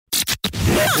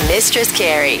Mistress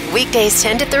Carrie, weekdays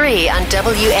 10 to 3 on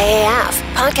WAAF.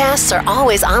 Podcasts are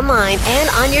always online and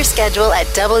on your schedule at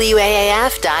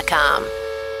WAAF.com.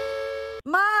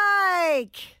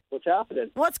 Mike! What's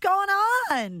happening? What's going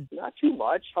on? Not too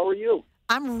much. How are you?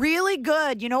 I'm really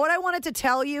good. You know what I wanted to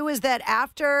tell you is that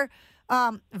after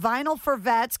Vinyl for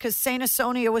Vets, because Saint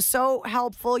Asonia was so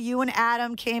helpful, you and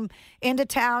Adam came into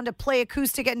town to play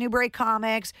acoustic at Newbury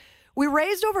Comics. We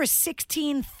raised over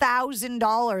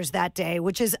 $16,000 that day,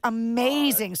 which is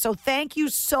amazing. So thank you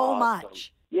so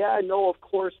much. Yeah, no, of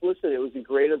course. Listen, it was a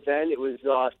great event. It was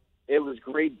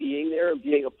great being there and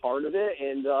being a part of it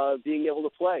and being able to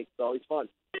play. It's always fun.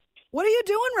 What are you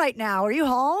doing right now? Are you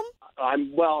home?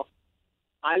 I'm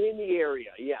in the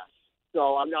area, yes.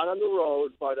 So I'm not on the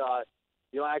road, but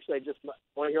actually, I just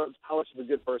want to hear how much of a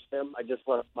good person I am. I just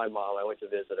left my mom. I went to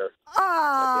visit her.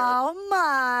 Oh,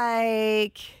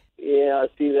 Mike. Yeah,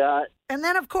 see that? And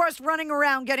then, of course, running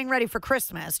around getting ready for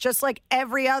Christmas, just like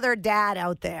every other dad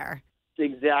out there.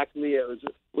 Exactly. It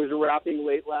was wrapping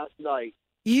late last night.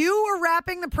 You were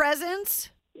wrapping the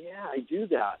presents? Yeah, I do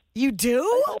that. You do?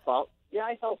 I help out. Yeah,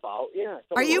 I help out. Yeah.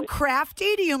 Totally. Are you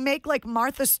crafty? Do you make like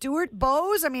Martha Stewart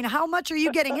bows? I mean, how much are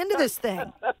you getting into this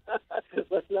thing?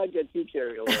 Let's not get too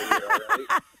carried away here, all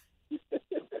right?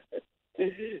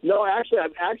 No, actually,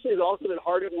 I've also been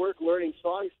hard at work learning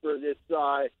songs for this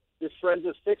Friends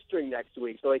of Six String next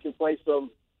week, so I can play some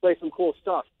cool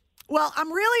stuff. Well,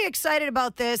 I'm really excited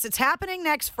about this. It's happening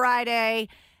next Friday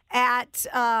at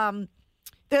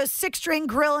the Six String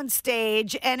Grille and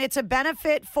Stage, and it's a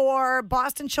benefit for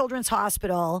Boston Children's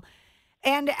Hospital.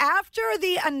 And after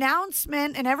the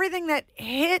announcement and everything that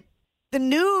hit the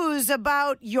news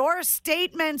about your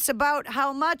statements about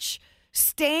how much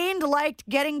Staind liked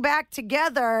getting back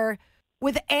together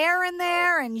with Aaron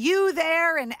there and you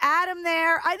there and Adam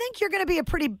there, I think you're going to be a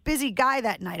pretty busy guy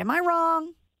that night. Am I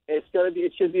wrong? It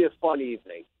should be a fun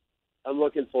evening. I'm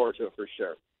looking forward to it for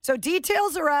sure. So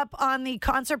details are up on the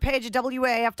concert page at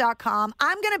WAF.com.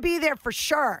 I'm going to be there for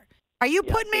sure. Are you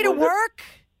putting me to work?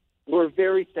 We're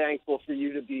very thankful for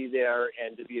you to be there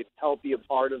and to help be a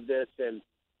part of this and,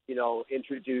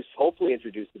 hopefully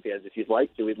introduce the bands if you'd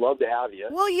like to. We'd love to have you.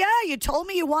 Well, yeah, you told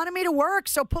me you wanted me to work,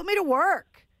 so put me to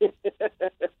work.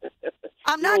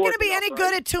 I'm not going to be any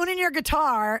good at tuning your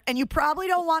guitar, and you probably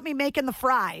don't want me making the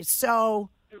fries, so...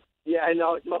 Yeah, I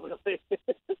know.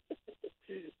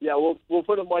 Yeah, we'll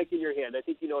put a mic in your hand. I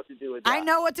think you know what to do with that. I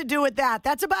know what to do with that.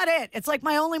 That's about it. It's like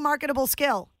my only marketable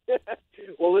skill.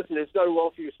 Well, listen, it's done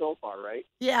well for you so far, right?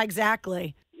 Yeah,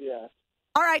 exactly. Yeah.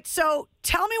 All right, so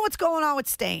tell me what's going on with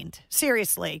Staind.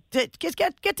 Seriously. Just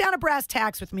get down to brass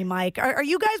tacks with me, Mike. Are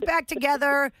you guys back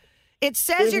together? It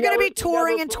says you're going to be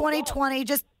touring in 2020.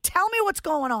 Just tell me what's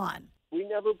going on. We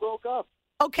never broke up.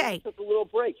 Okay. We took a little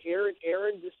break. Aaron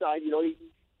decided,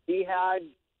 he had,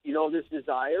 this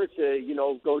desire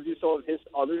to, go do some of his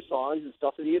other songs and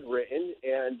stuff that he had written,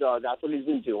 and that's what he's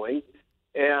been doing.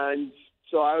 And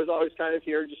so I was always kind of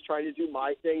here just trying to do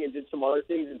my thing and did some other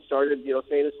things and started,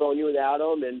 Staind Asonia with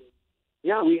Adam. And,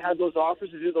 yeah, we had those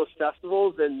offers to do those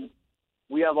festivals, and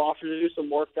we have offers to do some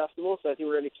more festivals. So I think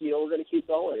we're going to keep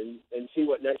going and see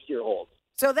what next year holds.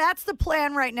 So that's the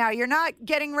plan right now. You're not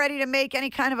getting ready to make any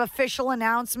kind of official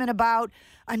announcement about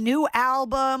a new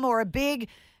album or a big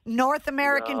North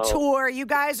American tour. You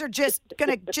guys are just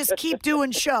going to keep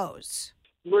doing shows.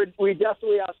 We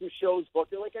definitely have some shows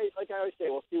booked. Like I always say,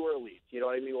 we'll see where it leads. You know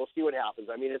what I mean? We'll see what happens.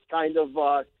 I mean, it's kind of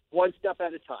one step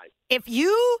at a time. If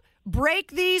you break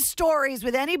these stories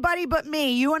with anybody but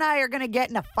me, you and I are going to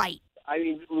get in a fight. I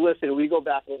mean, listen, we go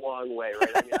back a long way, right?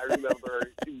 I mean, I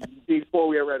remember before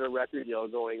we ever had a record deal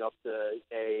going up to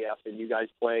AAF and you guys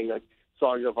playing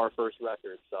songs of our first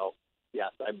record. So,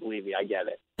 yes, I believe me, I get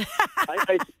it.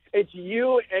 It's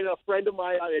you and a friend of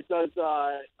mine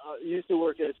that used to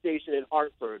work at a station in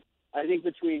Hartford. I think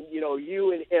between,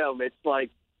 you and him, it's like,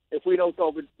 if we don't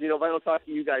go, if I don't talk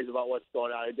to you guys about what's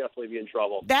going on, I'd definitely be in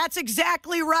trouble. That's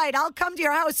exactly right. I'll come to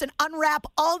your house and unwrap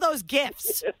all those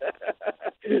gifts.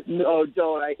 No,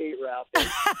 don't. I hate wrapping.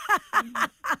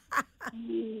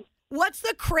 What's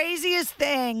the craziest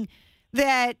thing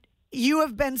that you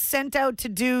have been sent out to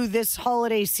do this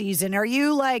holiday season? Are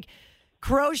you like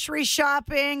grocery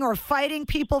shopping or fighting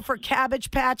people for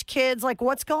Cabbage Patch Kids? Like,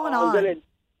 what's going on?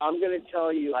 I'm gonna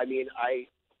tell you. I mean,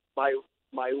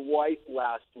 my wife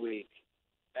last week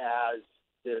has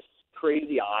this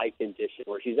crazy eye condition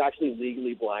where she's actually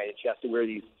legally blind and she has to wear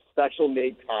these special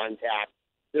made contacts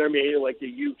that are made in like the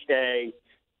UK,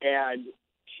 and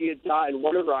she had gotten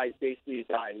one of her eyes basically had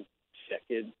gotten sick.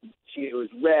 It was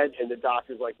red, and the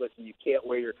doctor's like, "Listen, you can't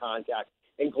wear your contacts."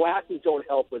 And glasses don't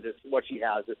help with this. What she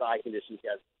has, this eye condition she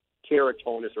has.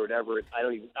 keratosis or whatever. I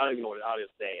don't even know how to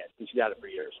say it. And she's had it for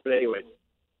years. But anyway,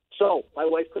 so my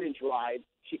wife couldn't drive.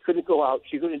 She couldn't go out.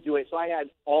 She couldn't do it. So I had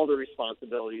all the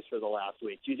responsibilities for the last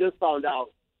week. She just found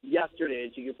out yesterday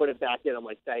and she could put it back in. I'm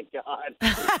like, thank God.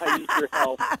 I need your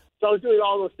help. So I was doing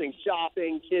all those things,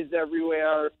 shopping, kids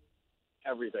everywhere,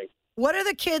 everything. What are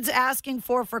the kids asking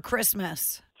for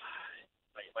Christmas?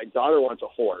 My daughter wants a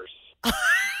horse.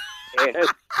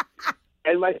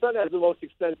 and my son has the most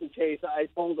expensive taste. I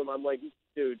told him, I'm like,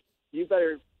 dude, you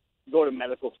better go to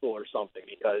medical school or something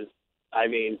because, I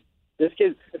mean, this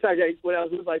kid, in fact, when I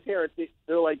was with my parents,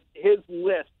 they're like, his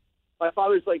list, my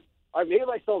father's like, all right, maybe if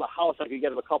I sell the house, I could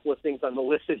get him a couple of things on the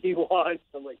list that he wants.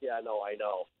 I'm like, yeah, no, I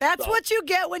know. That's what you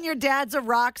get when your dad's a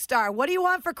rock star. What do you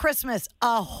want for Christmas?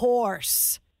 A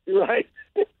horse. Right.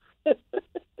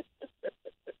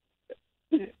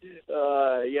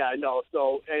 Yeah, no.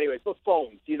 So anyway, so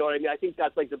phones, you know what I mean? I think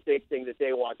that's like the big thing that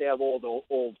they want. They have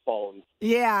old phones.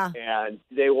 Yeah. And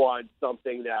they want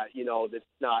something that, you know, that's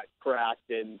not cracked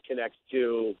and connects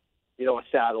to, you know, a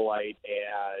satellite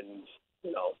and,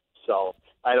 you know, so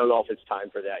I don't know if it's time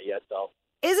for that yet, though.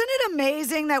 Isn't it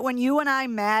amazing that when you and I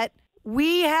met,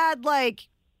 we had like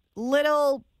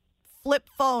little flip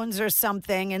phones or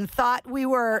something and thought we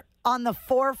were on the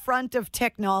forefront of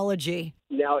technology?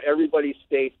 Now everybody's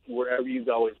face, wherever you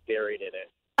go, is buried in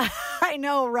it. I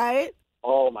know, right?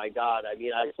 Oh, my God. I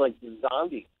mean, it's like the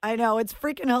zombie. I know. It's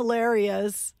freaking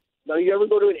hilarious. Now, you ever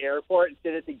go to an airport and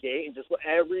sit at the gate and just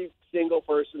every single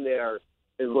person there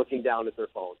is looking down at their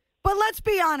phone? But let's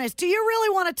be honest. Do you really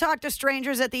want to talk to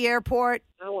strangers at the airport?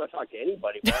 I don't want to talk to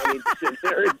anybody, but I mean, sit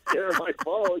there and stare at my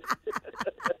phone.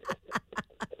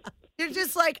 You're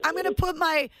just like, I'm going to put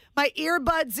my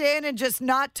earbuds in and just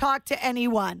not talk to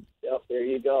anyone. Yep, there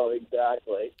you go.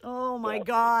 Exactly. Oh, my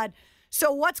God.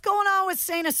 So what's going on with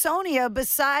Saint Asonia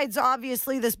besides,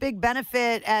 obviously, this big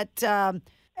benefit at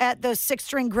the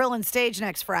Six-String Grille and Stage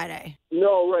next Friday?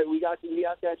 No, right. We got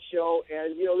that show,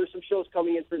 and, you know, there's some shows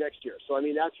coming in for next year. So, I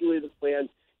mean, that's really the plan.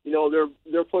 You know,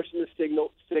 they're pushing the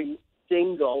single,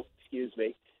 excuse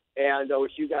me, and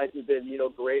which you guys have been, you know,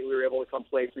 great. We were able to come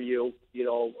play for you, you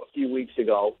know, a few weeks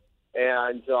ago,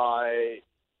 and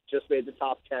just made the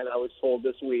top 10, I was told,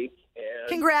 this week. And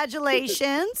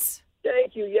congratulations.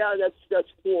 Thank you. Yeah, that's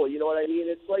cool. You know what I mean?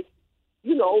 It's like,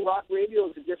 you know, rock radio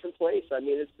is a different place. I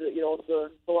mean, it's, you know, it's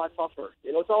a lot tougher.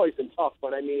 You know, it's always been tough,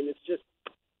 but I mean, it's just,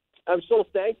 I'm so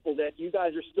thankful that you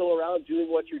guys are still around doing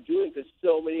what you're doing because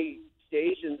so many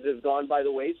stations have gone by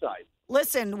the wayside.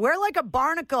 Listen, we're like a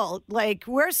barnacle. Like,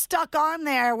 we're stuck on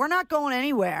there. We're not going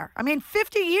anywhere. I mean,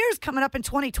 50 years coming up in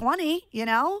 2020, you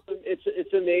know?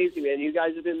 It's amazing, man. You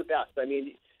guys have been the best. I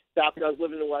mean, back when I was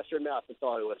living in Western Mass, that's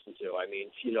all I listened to. I mean,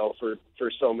 you know, for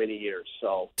so many years.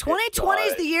 So 2020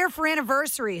 is the year for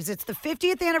anniversaries. It's the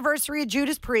 50th anniversary of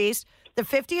Judas Priest, the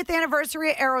 50th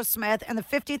anniversary of Aerosmith, and the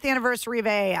 50th anniversary of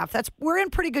AAF. We're in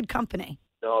pretty good company.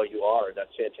 No, you are. That's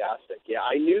fantastic. Yeah,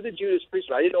 I knew the Judas Priest,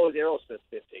 but I didn't know it was Aerosmith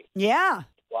 50. Yeah.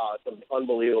 Wow, it's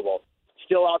unbelievable.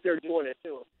 Still out there doing it,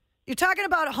 too. You're talking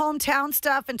about hometown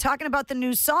stuff and talking about the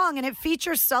new song, and it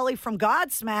features Sully from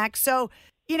Godsmack. So,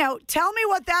 you know, tell me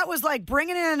what that was like,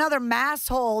 bringing in another mass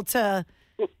hole to,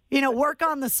 you know, work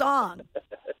on the song.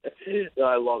 No,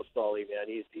 I love Sully,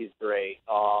 man. He's great.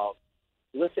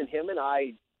 Listen, him and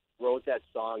I wrote that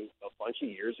song a bunch of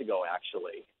years ago,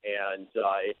 actually, and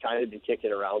it kind of been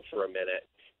kicking around for a minute.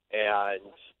 And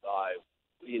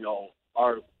you know,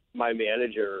 our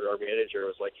manager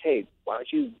was like, "Hey, why don't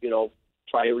you, you know,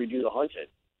 try to redo the Hunted?"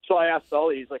 So I asked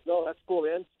Sully. He's like, "No, that's cool,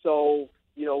 man." So,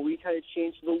 you know, we kind of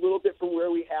changed it a little bit from where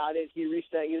we had it. He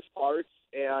re-sang his parts,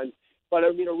 but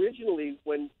I mean, originally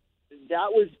when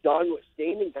that was done,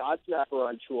 Staind and Sant were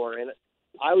on tour, and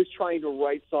I was trying to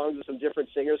write songs with some different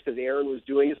singers because Aaron was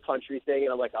doing his country thing,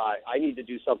 and I'm like, I need to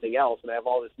do something else, and I have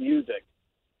all this music.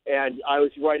 And I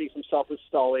was writing some stuff with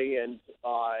Sully, and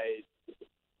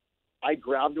I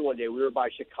grabbed him one day. We were by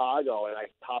Chicago, and I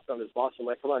hopped on his bus. I'm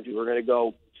like, come on, dude, we're going to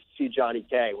go see Johnny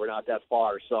K. We're not that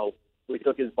far. So we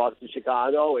took his bus to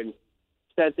Chicago and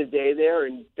spent the day there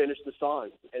and finished the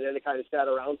song. And then it kind of sat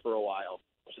around for a while.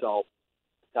 So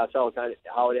that's how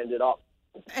it ended up.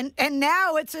 And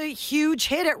now it's a huge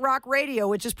hit at rock radio,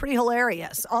 which is pretty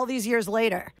hilarious all these years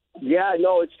later. Yeah,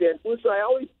 no, it's fantastic. Listen, I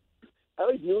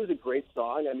always knew it was a great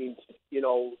song. I mean, you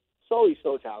know, Sully's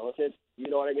so talented. You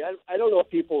know what I mean? I don't know if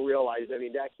people realize, I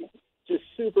mean, that he's just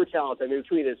super talented. I mean,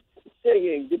 between his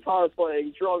singing, guitar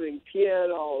playing, drumming,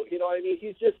 piano, you know what I mean?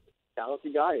 He's just a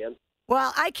talented guy, man.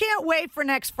 Well, I can't wait for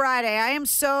next Friday. I am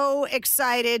so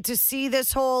excited to see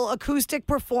this whole acoustic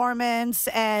performance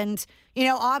and,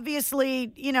 Obviously,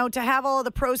 to have all of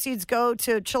the proceeds go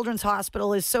to Children's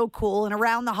Hospital is so cool. And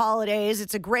around the holidays,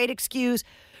 it's a great excuse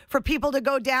for people to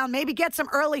go down, maybe get some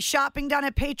early shopping done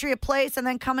at Patriot Place, and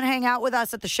then come and hang out with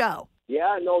us at the show.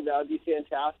 Yeah, no, that would be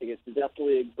fantastic. It's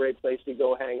definitely a great place to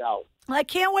go hang out. I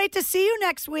can't wait to see you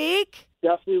next week.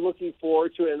 Definitely looking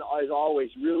forward to it. And as always,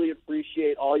 really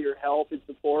appreciate all your help and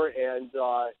support. And,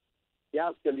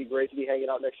 it's going to be great to be hanging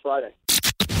out next Friday.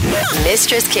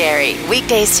 Mistress Carrie,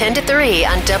 weekdays 10 to 3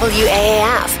 on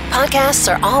WAAF.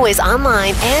 Podcasts are always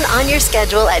online and on your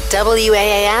schedule at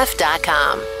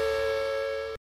WAAF.com.